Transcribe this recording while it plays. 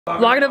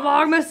Vlogging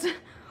Vlogmas.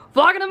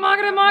 Vlogging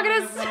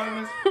Monogamous.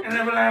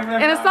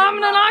 And a song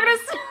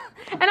monogamous.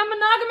 And I'm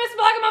monogamous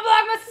vlogging my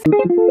Vlogmas.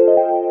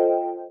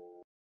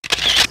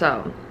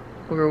 So,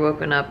 we were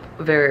woken up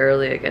very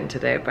early again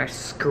today by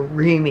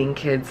screaming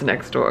kids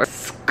next door.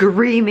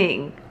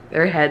 Screaming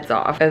their heads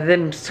off. And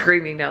then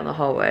screaming down the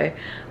hallway.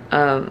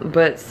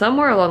 But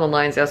somewhere along the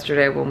lines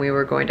yesterday when we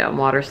were going down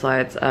water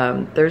slides,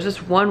 there's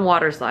just one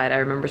water slide I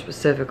remember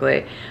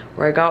specifically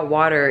where I got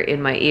water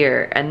in my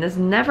ear, and this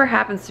never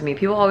happens to me.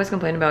 People always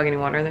complain about getting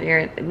water in their ear.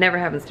 It never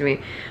happens to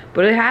me,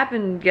 but it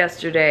happened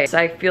yesterday. So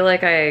I feel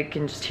like I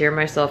can just hear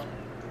myself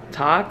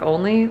talk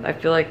only. I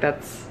feel like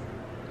that's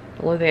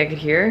the only thing I could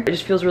hear. It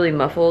just feels really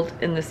muffled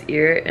in this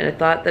ear, and I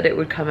thought that it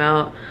would come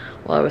out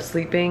while I was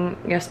sleeping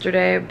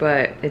yesterday,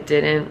 but it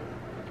didn't.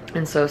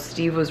 And so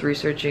Steve was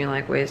researching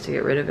like ways to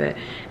get rid of it,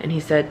 and he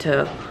said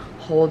to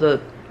hold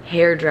a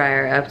hair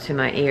dryer up to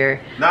my ear.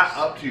 Not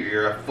up to your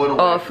ear, a foot away.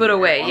 Oh, a foot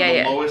away, yeah,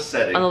 yeah. On the lowest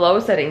setting. On the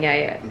lowest setting, yeah,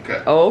 yeah.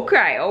 Okay.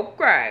 Okay,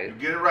 okay. You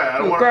get it right. I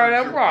don't want to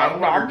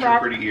hurt your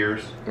pretty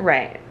ears.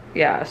 Right,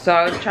 yeah. So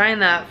I was trying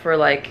that for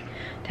like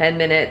 10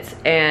 minutes,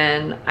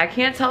 and I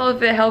can't tell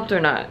if it helped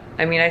or not.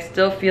 I mean, I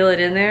still feel it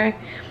in there.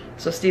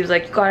 So Steve's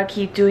like, you gotta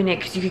keep doing it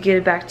because you could get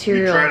a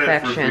bacterial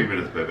infection. You tried it for 3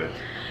 minutes, baby.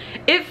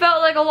 It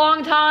felt like a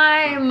long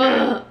time.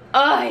 Oh,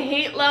 I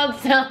hate loud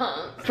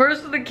sounds.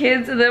 First with the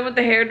kids and then with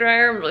the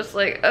hairdryer, I'm just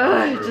like,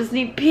 ugh, I just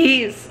need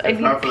peace. I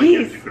need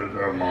peace. You could have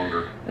done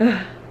longer.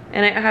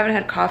 And I haven't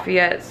had coffee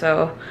yet,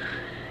 so,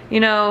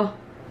 you know,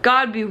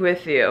 God be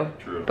with you.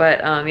 True. But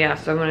yeah,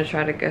 so I'm gonna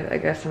try to get, I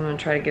guess I'm gonna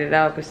try to get it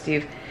out, but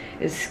Steve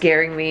is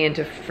scaring me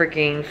into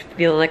freaking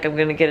feeling like I'm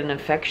gonna get an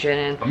infection.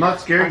 And I'm not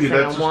scaring you,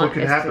 that's just what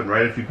can happen,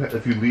 right? If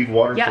you leave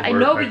water somewhere. Yeah, I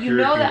know, but you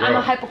know that I'm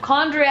a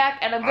hypochondriac,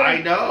 and I'm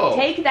gonna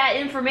take that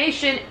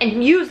information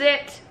and use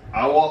it.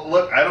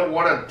 Look, I don't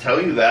want to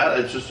tell you that,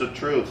 it's just the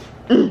truth.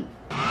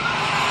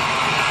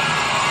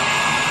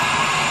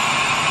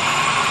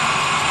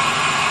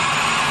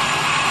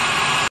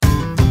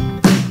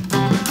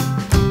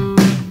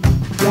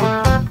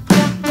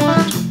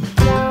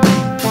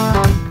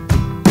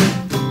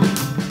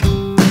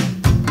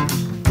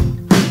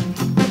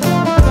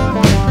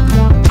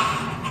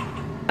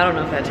 I don't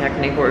know if that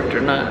technique worked or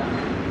not.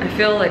 I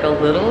feel like a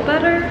little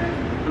better.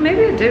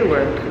 Maybe it did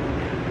work.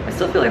 I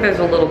still feel like there's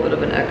a little bit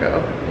of an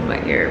echo in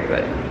my ear,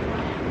 but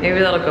maybe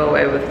that'll go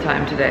away with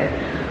time today.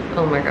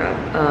 Oh my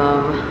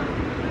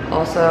God.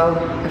 Also,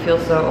 I feel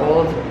so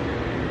old.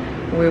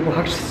 We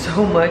walked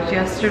so much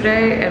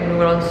yesterday and we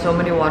went on so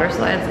many water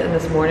slides, and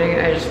this morning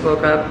I just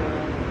woke up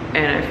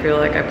and I feel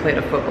like I played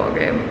a football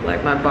game.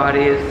 Like my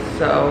body is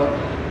so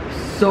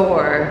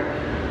sore.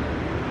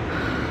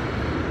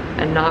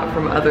 And not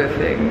from other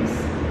things,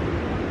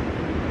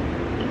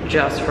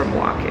 just from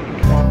walking.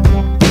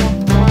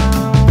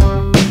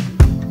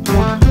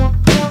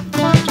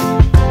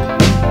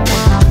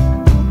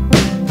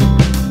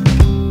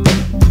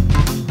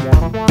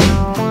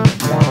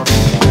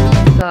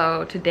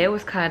 So today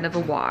was kind of a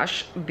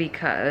wash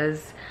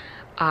because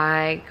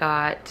I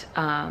got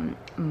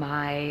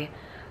my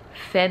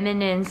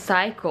feminine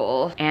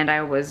cycle and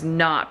I was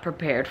not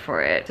prepared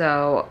for it.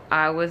 So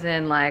I was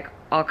in like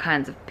all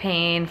kinds of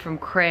pain from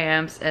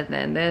cramps, and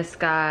then this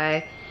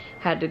guy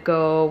had to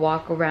go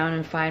walk around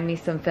and find me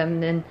some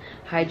feminine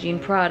hygiene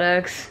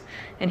products,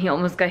 and he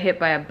almost got hit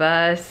by a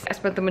bus. I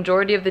spent the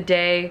majority of the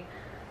day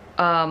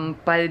by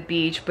the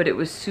beach, but it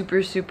was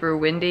super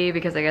windy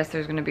because I guess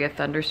there's gonna be a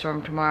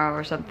thunderstorm tomorrow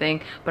or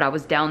something. But I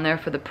was down there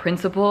for the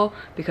principal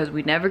because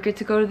we never get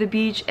to go to the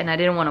beach, and I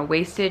didn't want to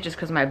waste it just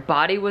because my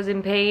body was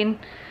in pain.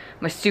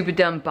 My stupid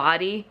dumb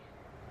body.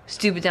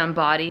 Stupid dumb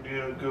body.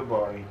 Yeah, good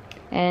body.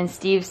 And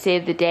Steve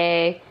saved the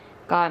day,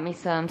 got me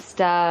some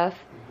stuff.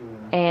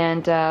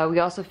 And we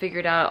also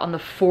figured out on the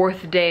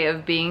 4th day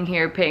of being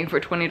here paying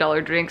for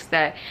 $20 drinks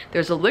that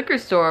there's a liquor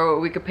store where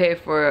we could pay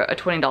for a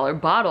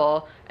 $20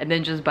 bottle and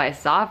then just buy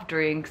soft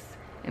drinks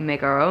and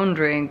make our own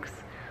drinks.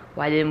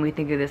 Why didn't we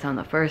think of this on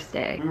the first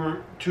day? We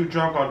were too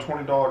drunk on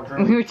 $20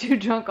 drinks. We were too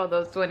drunk on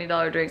those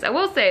 $20 drinks. I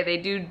will say they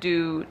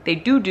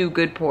do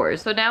good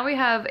pours. So now we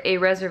have a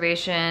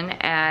reservation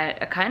at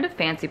a kind of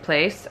fancy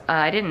place.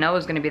 I didn't know it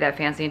was gonna be that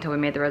fancy until we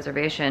made the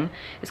reservation.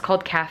 It's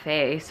called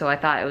Cafe, so I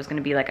thought it was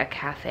gonna be like a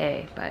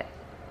cafe, but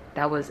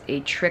that was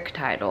a trick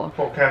title.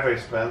 Well, cafe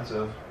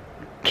expensive.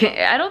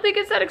 I don't think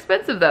it's that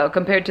expensive though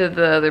compared to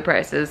the other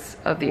prices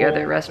of the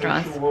other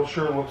restaurants. It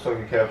sure looks like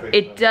a cafe.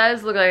 It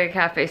does look like a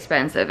cafe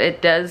expensive.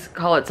 It does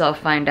call itself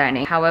fine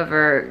dining.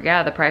 However,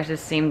 yeah, the prices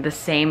seem the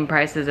same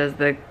prices as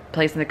the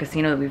place in the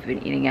casino that we've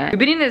been eating at. We've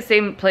been eating the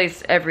same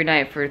place every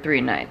night for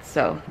 3 nights,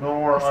 so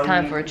it's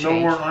time for a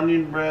change. No more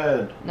onion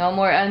bread. No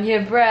more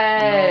onion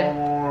bread. No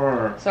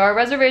more. So our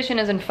reservation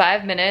is in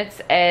 5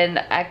 minutes,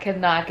 and I could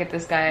not get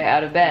this guy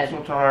out of bed. I'm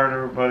so tired,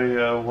 everybody.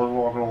 We're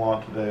walking a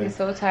lot today. He's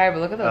so tired,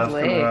 but look at those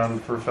legs. Asking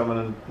around for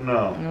feminine,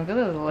 no. Look at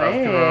those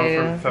legs. Asking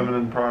around for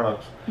feminine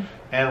products.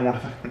 And one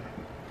of them,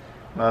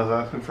 when I was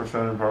asking for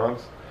feminine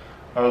products,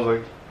 I was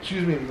like,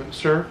 excuse me,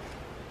 sir.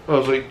 I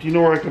was like, do you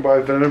know where I can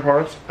buy feminine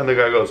parts? And the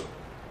guy goes,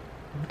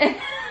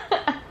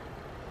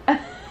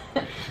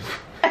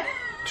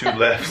 2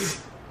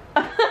 lefts.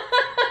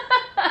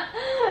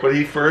 But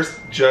he first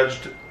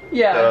judged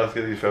that I was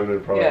getting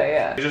feminine products.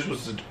 Yeah. He just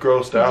was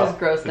grossed out. He's just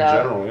grossed in out.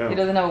 General, yeah. He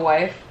doesn't have a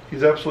wife.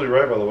 He's absolutely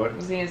right, by the way.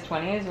 Was he in his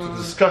 20s? It's a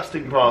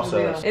disgusting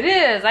process. It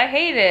is. I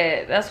hate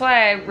it. That's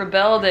why I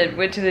rebelled and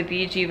went to the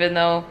beach even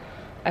though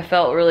I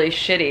felt really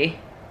shitty.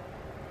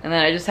 And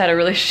then I just had a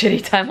really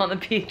shitty time on the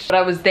beach. But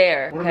I was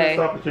there, What a missed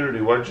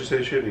opportunity. Why did you say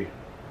shitty?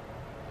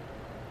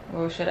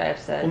 What should I have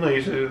said? Well, no,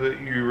 you said that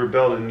you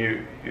rebelled and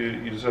you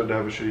decided to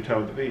have a shitty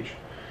time at the beach.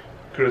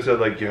 Could have said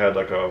like you had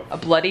like a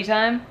bloody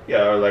time?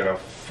 Yeah, or like a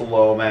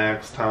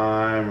Flomax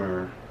time,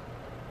 or...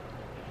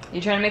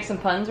 You trying to make some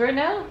puns right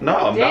now? No,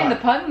 I'm Dang, not.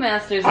 the pun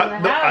master's in the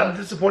house. I'm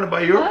disappointed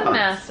by your Pun puns.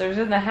 master's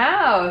in the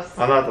house.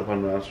 I'm not the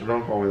pun master.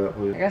 Don't call me that,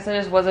 please. I guess I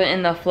just wasn't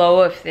in the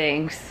flow of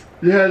things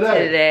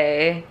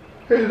today.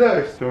 Hey,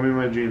 nice. Show me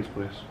my jeans,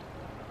 please.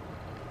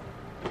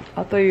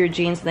 I'll throw your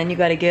jeans, then you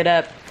gotta get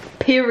up.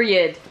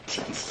 Period.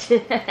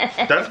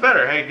 That's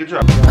better. Hey, good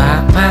job. My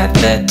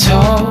mother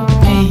told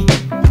me,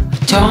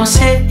 don't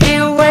sit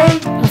here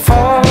waiting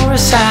for a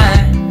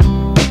sign.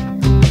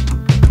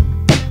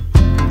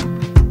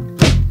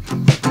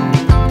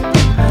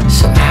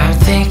 So I'm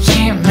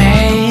thinking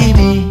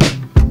maybe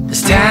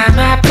it's time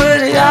I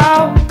put it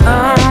all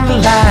on the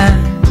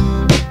line.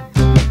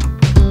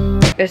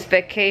 It's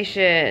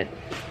vacation.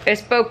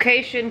 It's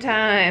vocation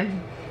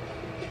time.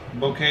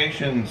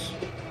 Vocations.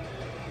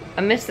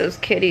 I miss those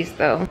kitties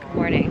though. Good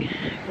morning.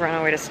 We're on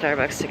our way to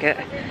Starbucks to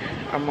get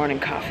our morning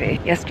coffee.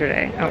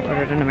 Yesterday, I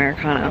ordered an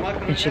Americano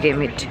and she gave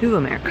me 2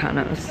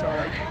 Americanos.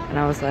 And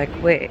I was like,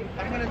 wait,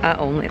 I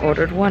only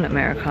ordered 1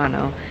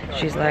 Americano.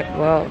 She's like,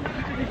 well,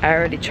 I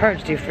already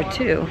charged you for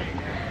 2.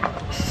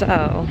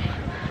 So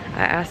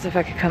I asked if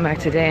I could come back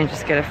today and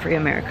just get a free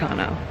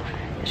Americano.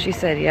 And she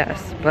said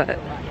yes, but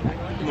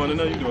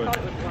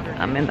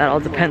I mean, that all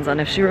depends on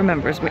if she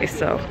remembers me,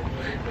 so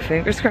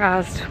fingers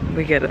crossed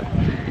we get a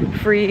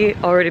free,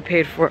 already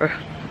paid for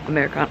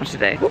Americano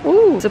today.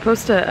 Ooh, it's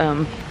supposed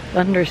to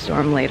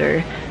thunderstorm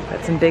later.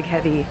 Got some big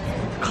heavy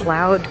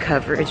cloud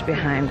coverage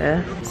behind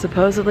us.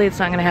 Supposedly it's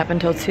not gonna happen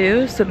till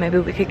 2, so maybe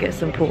we could get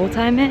some pool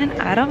time in.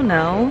 I don't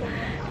know.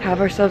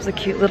 Have ourselves a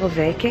cute little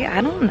vacay.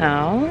 I don't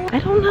know.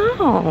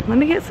 Let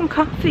me get some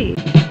coffee.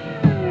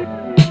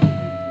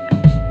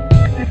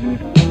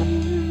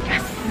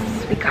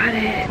 We got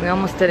it. We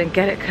almost didn't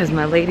get it because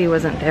my lady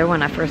wasn't there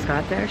when I first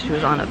got there. She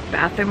was on a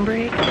bathroom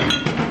break.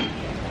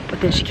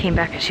 But then she came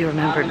back and she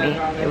remembered me.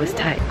 It was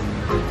tight.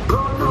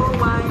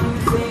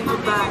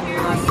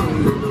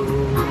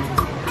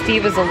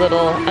 Steve is a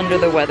little under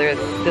the weather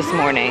this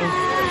morning.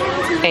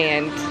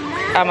 And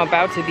I'm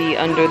about to be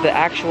under the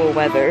actual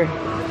weather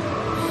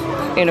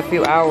in a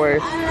few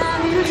hours.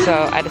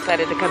 So I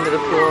decided to come to the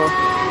pool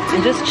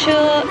and just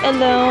chill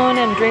alone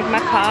and drink my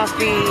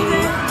coffee.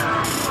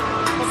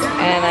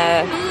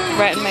 And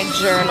write in my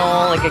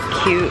journal like a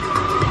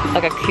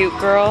cute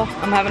girl.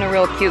 I'm having a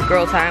real cute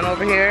girl time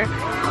over here.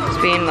 Just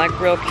being like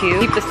real cute.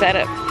 Keep the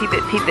setup. Peep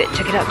it.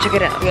 Check it out. We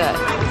got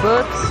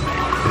books.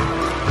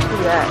 We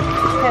got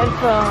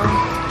headphones.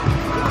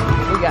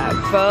 We got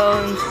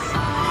phones.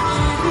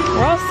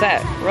 We're all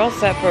set. We're all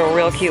set for a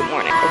real cute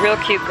morning. A real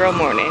cute girl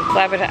morning.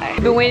 Labrador.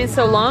 I've been waiting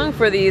so long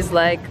for these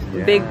like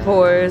big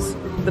pours.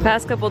 The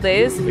past couple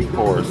days, Big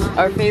pours.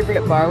 Our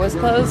favorite bar was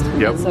closed.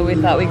 Yep. So we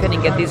thought we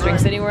couldn't get these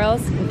drinks anywhere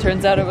else. And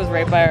turns out it was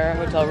right by our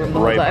hotel room the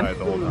whole time. By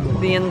the whole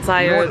time. The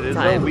entire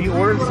time. We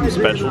ordered some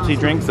specialty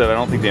drinks that I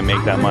don't think they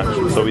make that much,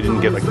 so we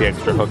didn't get like the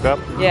extra hookup.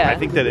 Yeah. I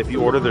think that if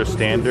you order their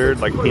standard,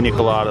 like pina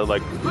colada,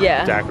 like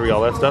daiquiri,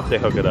 all that stuff, they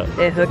hook it up.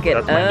 They hook it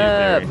That's my new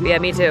up. theory. Yeah,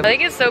 me too. I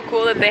think it's so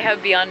cool that they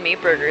have Beyond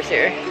Meat burgers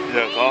here.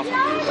 Yeah, it's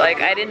awesome.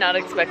 Like, I did not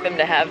expect them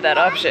to have that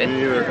option.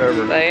 Me either,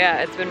 ever. But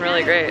yeah, it's been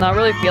really great. Not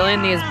really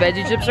feeling these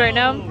veggie chips right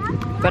now,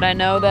 but I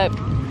know that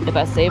if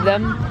I save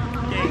them,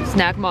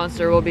 Snack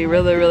Monster will be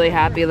really, really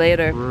happy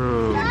later.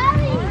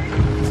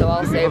 So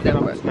I'll save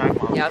them.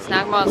 Yeah,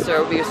 Snack Monster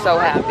will be so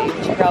happy.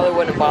 She probably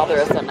wouldn't bother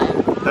us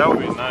tonight. That would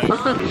be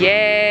nice.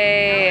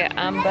 Yay,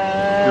 I'm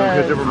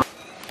back.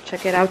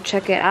 Check it out,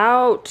 check it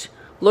out.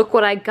 Look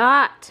what I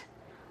got.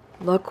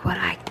 Look what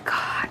I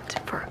got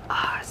for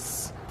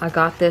us. I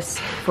got this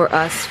for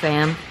us,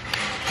 fam.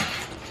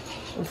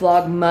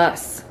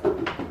 VLOGMAS.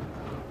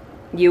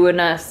 You and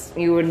us,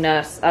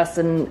 us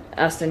and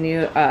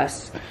you,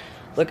 us.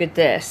 Look at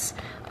this.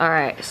 All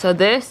right, so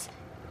this,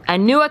 I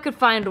knew I could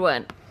find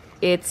one.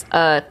 It's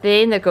a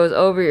thing that goes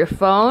over your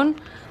phone,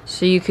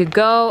 so you could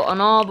go on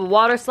all the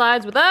water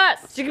slides with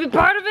us. You can be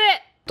part of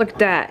it. Look at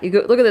that. You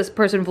go. Look at this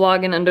person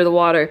vlogging under the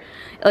water.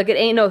 Like it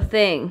ain't no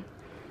thing.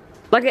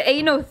 Like it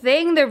ain't no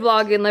thing. They're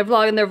vlogging their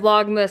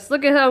Vlogmas.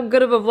 Look at how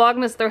good of a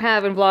Vlogmas they're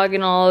having,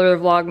 vlogging all their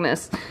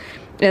Vlogmas.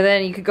 And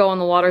then you could go on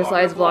the water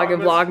slides,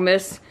 vlogging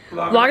Vlogmas.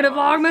 Vlogging a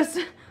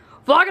Vlogmas.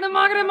 Vlogging a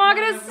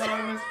monogamous.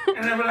 And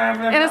a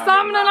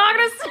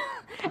monogamous.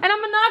 And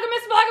I'm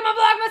monogamous, vlogging my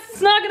Vlogmas,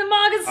 snogging a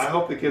mogus. I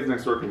hope the kids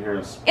next door can hear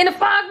us. In a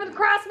fog with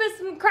Christmas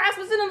and a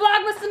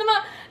Vlogmas and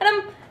I'm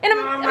in the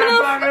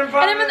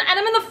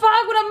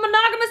fog with a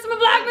monogamous and a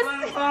Vlogmas.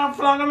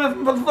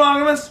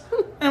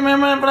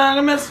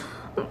 Vlogmas.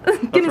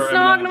 Getting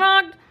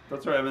snog.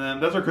 That's right, Eminem.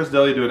 That's our Chris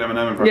Daly doing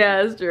Eminem impression.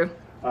 Yeah, that's true.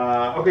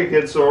 Okay,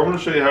 kids, so I'm going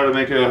to show you how to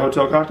make a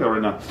hotel cocktail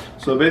right now.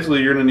 So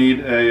basically, you're going to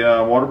need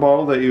a water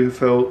bottle that you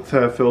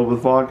have filled with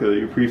vodka, that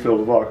you pre-filled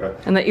with vodka.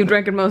 And that you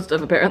drank most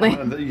of, apparently.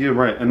 Yeah,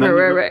 right. And then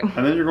right.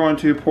 And then you're going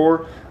to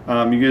pour,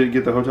 you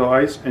get the hotel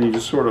ice, and you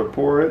just sort of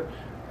pour it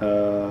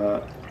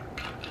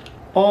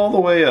all the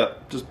way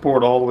up. Just pour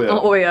it all the way up.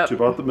 All the way up. To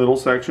about the middle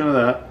section of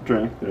that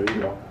drink. There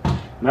you go.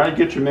 Now you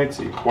get your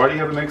mixie. Why do you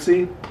have a mixie?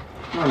 You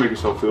want to make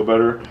yourself feel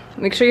better.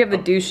 Make sure you have the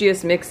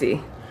douchiest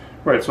mixie.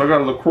 Right, so I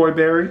got a LaCroix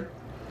berry.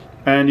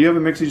 And you have a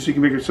mixie so you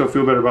can make yourself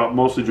feel better about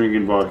mostly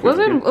drinking vodka.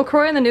 Wasn't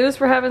LaCroix in the news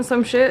for having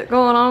some shit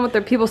going on with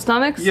their people's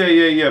stomachs?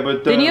 Yeah,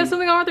 but... Didn't you have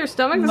something on with their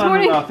stomach this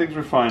morning? No, things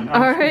were fine.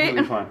 All right.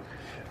 Completely fine.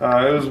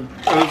 It was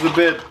a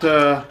bit...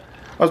 I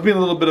was being a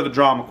little bit of a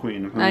drama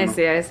queen. I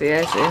see.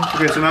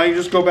 Okay, so now you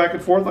just go back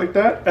and forth like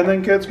that, and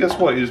then kids, guess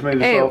what? You just made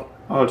yourself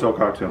a hotel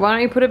cocktail. Why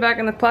don't you put it back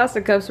in the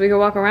plastic cup so we can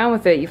walk around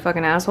with it, you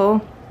fucking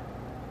asshole?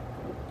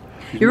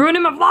 You're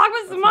ruining my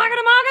vlogmas,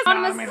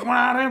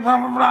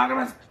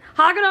 anonymous.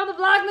 Hogging all the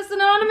vlogmas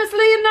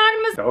anonymously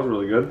anonymous. That was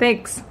really good.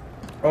 Thanks.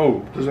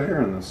 Oh, there's a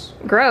hair in this.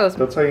 Gross.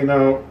 That's how you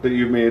know that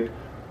you've made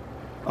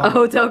a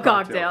hotel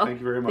cocktail. Thank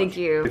you very much. Thank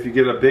you. If you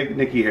get a big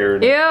Nikki hair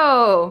in it.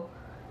 Ew.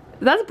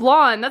 That's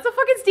blonde. That's a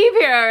fucking Steve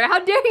hair. How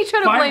dare you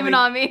try to blame it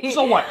on me?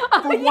 So what?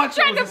 For once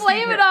you tried to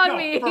blame it on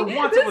me. For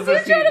once it was a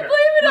Steve hair. You tried to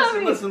blame it on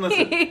me. Listen.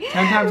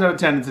 10 times out of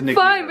 10 it's a Nikki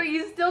Fine, hair. but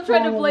you still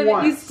tried to blame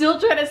it. You still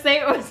tried to say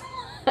it was...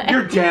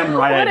 You're damn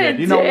right I did.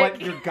 You know what?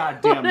 Dick. You're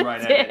goddamn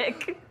right I did.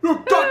 Dick. You're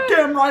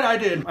goddamn right I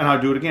did. And I'd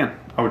do it again.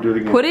 I would do it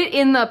again. Put it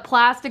in the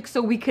plastic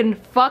so we can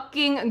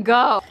fucking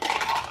go.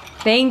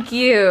 Thank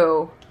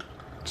you.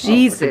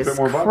 Jesus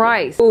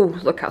Christ. Oh,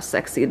 look how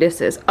sexy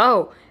this is.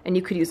 Oh, and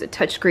you could use a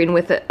touchscreen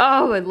with it.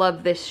 Oh, I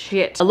love this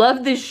shit. I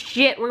love this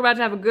shit. We're about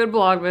to have a good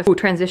vlog. Ooh,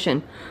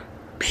 transition.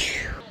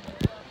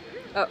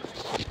 Oh,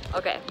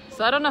 okay.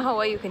 So I don't know how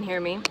well you can hear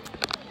me,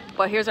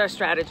 but here's our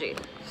strategy.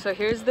 So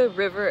here's the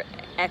river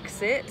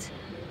exit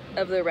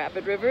of the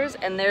rapid rivers,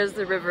 and there's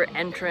the river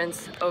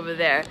entrance over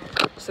there.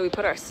 So we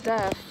put our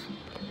stuff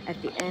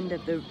at the end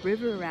of the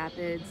river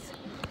rapids,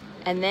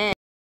 and then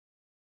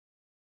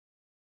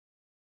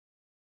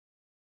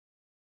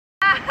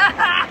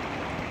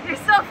you're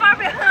so far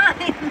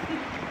behind.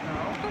 No.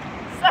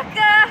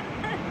 Sucker.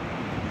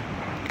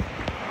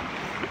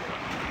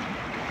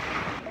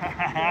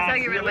 That's how I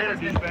get rid of my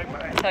husband.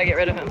 That's how I get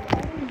rid of him.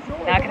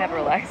 Now I can have a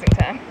relaxing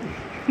time.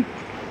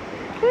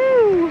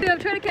 Woo. I'm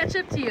trying to catch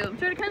up to you. I'm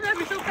trying to catch up.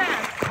 You're so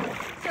fast. I'm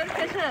trying to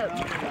catch up.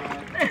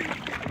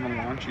 I'm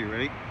gonna launch you,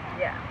 ready?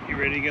 Yeah. You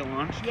ready to get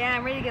launched? Yeah,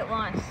 I'm ready to get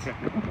launched.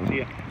 Okay. See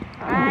ya.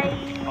 Bye.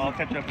 I'll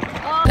catch up.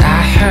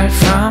 I heard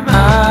from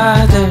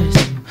others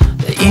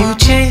that you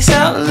chase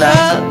out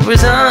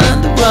lovers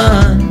on the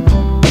run.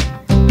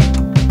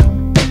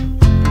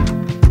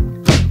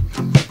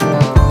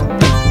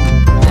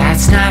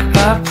 That's not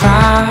a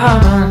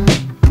problem,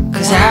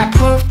 'cause I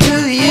proved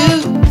to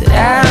you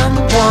that I'm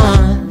the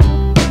one.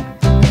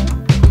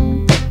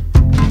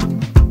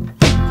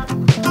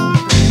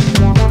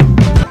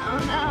 Oh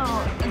no,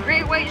 a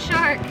great white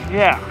shark.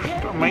 Yeah,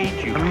 I might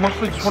eat you. I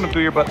mostly just want to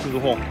throw your butt through the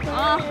hole.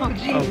 Oh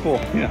jeez. Oh, cool.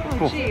 Yeah, Oh,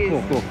 cool. jeez.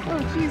 Cool. Oh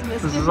jeez,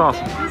 mister. This is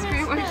awesome. This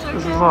great white shark.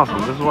 This is awesome.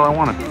 This is what I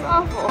wanted. It's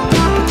awful.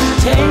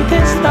 Take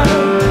this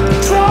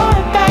love, draw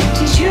it back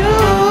to you.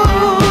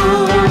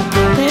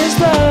 This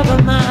love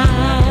of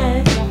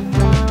mine.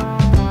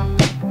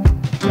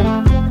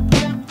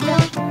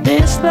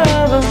 This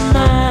love of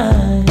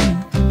mine.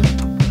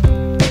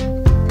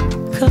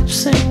 Come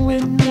sing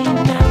with me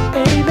now,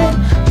 baby.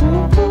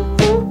 Ooh, ooh,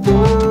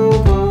 ooh,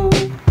 ooh,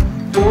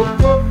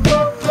 ooh,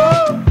 ooh,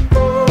 ooh,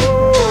 ooh.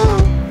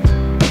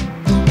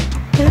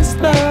 This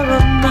love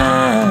of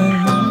mine.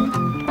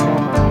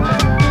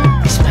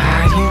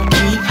 Smile you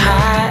keep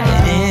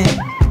hiding.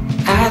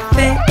 I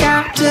think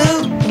I'm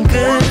doing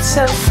good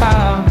so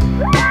far.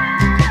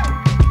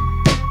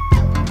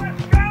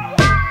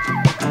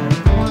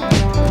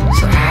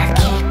 So I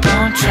keep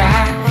on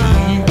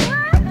trying.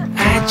 I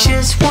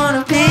just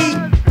wanna be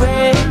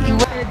where you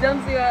are. It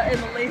dumps you out in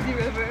the lazy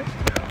river.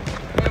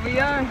 There we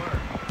are.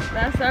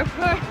 That's our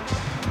part.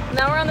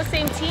 Now we're on the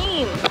same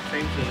team.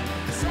 Same thing.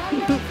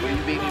 Well,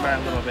 you beat me by a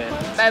little bit.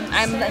 I'm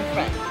in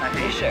front.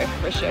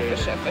 For sure.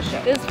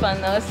 This is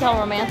fun though. This is how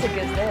romantic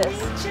is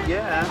this.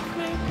 Yeah.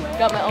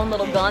 Got my own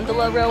little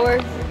gondola rower.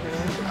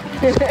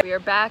 We are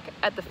back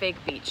at the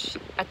fake beach,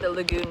 at the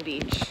lagoon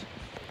beach.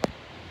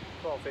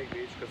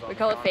 We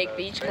call it fake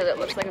beach because it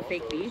looks like a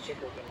fake beach.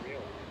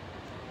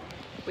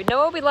 We know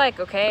what we like,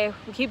 okay?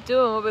 We keep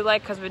doing what we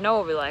like because we know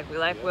what we like. We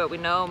like what we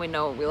know and we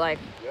know what we like.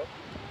 Yep.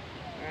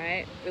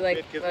 Alright? We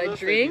like They'd be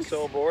drinks.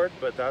 so bored,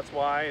 but that's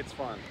why it's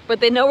fun. But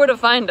they know where to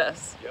find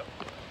us. Yep.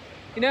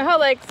 You know how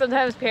like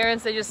sometimes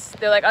parents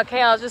they're like,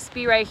 okay, I'll just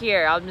be right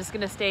here. I'm just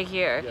gonna stay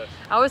here. Yes.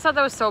 I always thought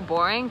that was so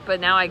boring, but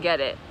now I get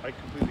it. I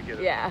completely get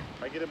it. Yeah.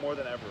 I get it more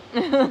than ever.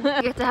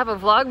 You get to have a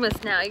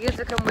vlogmas now. You get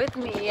to come with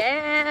me.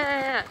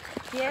 Yeah.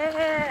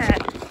 Yeah.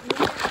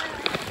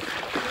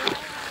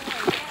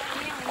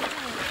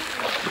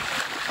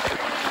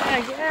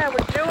 Yeah,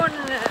 we're doing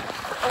it.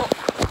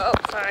 Oh,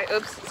 sorry.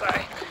 Oops,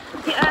 sorry.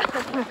 Yeah,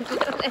 we're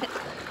doing it.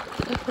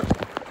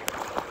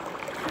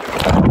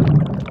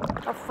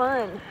 How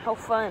fun. How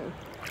fun.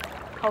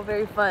 How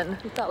very fun.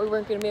 We thought we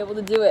weren't going to be able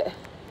to do it.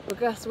 But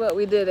guess what?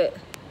 We did it.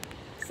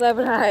 Slab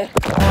and high.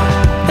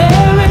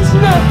 There is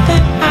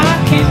nothing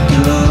I can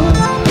do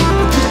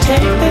to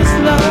take this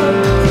love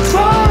and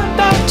throw it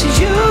back to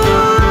you.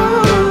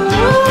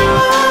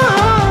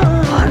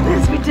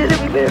 Vlogmas, we did it.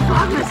 We made it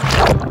Vlogmas.